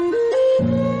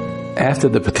After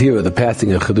the Patira, the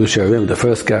passing of Chedush Harim, the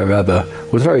first guy Rabbi,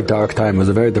 was a very dark time. It was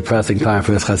a very depressing time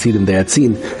for his Hasidim. They had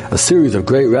seen a series of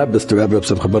great Rabbis, the Rabbi of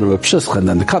Simcha ben Reb Shishcha, and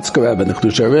then the Katzker Rabbi and the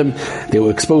Chedush Harim. They were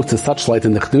exposed to such light,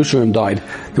 and the Chedush Harim died.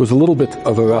 There was a little bit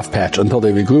of a rough patch until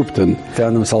they regrouped and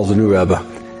found themselves a new Rabbi.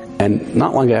 And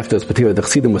not long after his Patira, the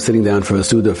Chassidim was sitting down for a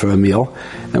Suda, for a meal,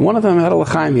 and one of them had a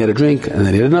l'chaim, he had a drink, and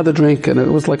then he had another drink, and it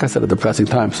was, like I said, a depressing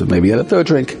time, so maybe he had a third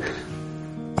drink,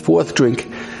 a fourth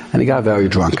drink, and he got very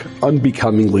drunk,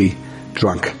 unbecomingly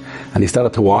drunk. And he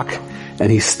started to walk, and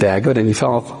he staggered, and he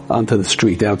fell onto the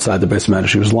street outside the Beis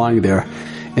Medrash. He was lying there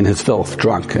in his filth,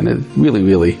 drunk, and it really,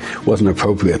 really wasn't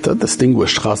appropriate. A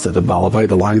distinguished chassid, a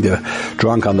Balavayda, lying there,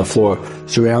 drunk on the floor,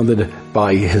 surrounded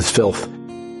by his filth.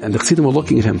 And the chassidim were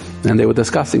looking at him, and they were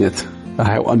discussing it,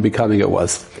 how unbecoming it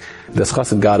was. This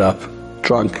chassid got up,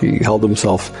 drunk, he held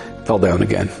himself, fell down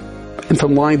again. And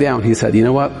from lying down, he said, you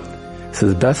know what? He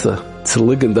says, Besser,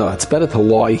 it's better to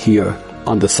lie here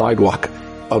on the sidewalk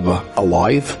of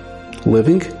alive,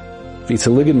 living, than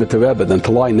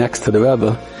to lie next to the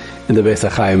Rebbe in the Beis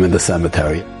HaChaim in the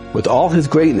cemetery. With all his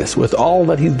greatness, with all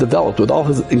that he's developed, with all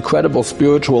his incredible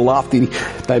spiritual lofty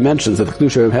dimensions that the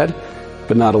Chedush Harim had,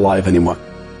 but not alive anymore.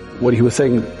 What he was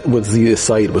saying was the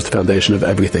sight was the foundation of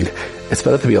everything. It's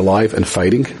better to be alive and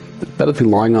fighting, better to be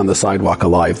lying on the sidewalk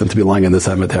alive than to be lying in the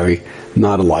cemetery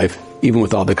not alive, even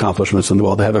with all the accomplishments in the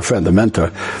world. I have a friend, a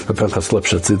mentor, Rabbi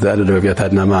Lipschitz, the editor of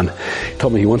Yatad Naaman. He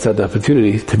told me he once had the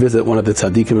opportunity to visit one of the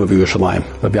tzaddikim of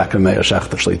Yerushalayim, Rabbi Meir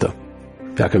Shechter Shlita.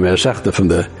 Rabbi Meir Shechter from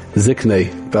the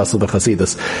Ziknei Besser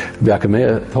Chasidus. Rabbi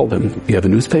Meir told him, you have a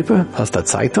newspaper? Hast du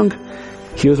Zeitung?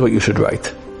 Here's what you should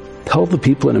write. Tell the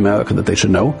people in America that they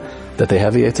should know that they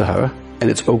have a Yetzer Hara, and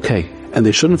it's okay. And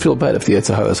they shouldn't feel bad if the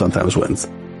Yetzer Hara sometimes wins.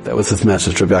 That was his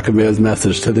message, Rabbi Meir's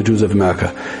message to the Jews of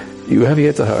America. You have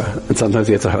Yetzer Hara, and sometimes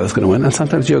Yetzer Hara is going to win, and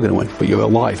sometimes you're going to win. But you're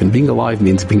alive, and being alive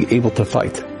means being able to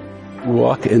fight.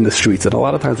 Walk in the streets, and a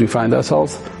lot of times we find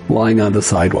ourselves lying on the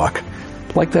sidewalk.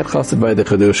 Like that chassid by the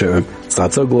Chedush Harim. It's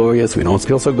not so glorious, we don't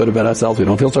feel so good about ourselves, we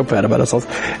don't feel so bad about ourselves,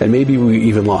 and maybe we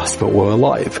even lost, but we're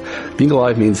alive. Being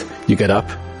alive means you get up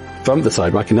from the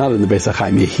sidewalk, you're not in the Beis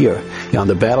HaChaim, you're here. You're on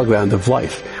the battleground of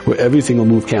life, where every single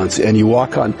move counts, and you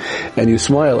walk on, and you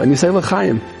smile, and you say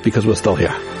l'chaim, because we're still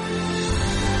here.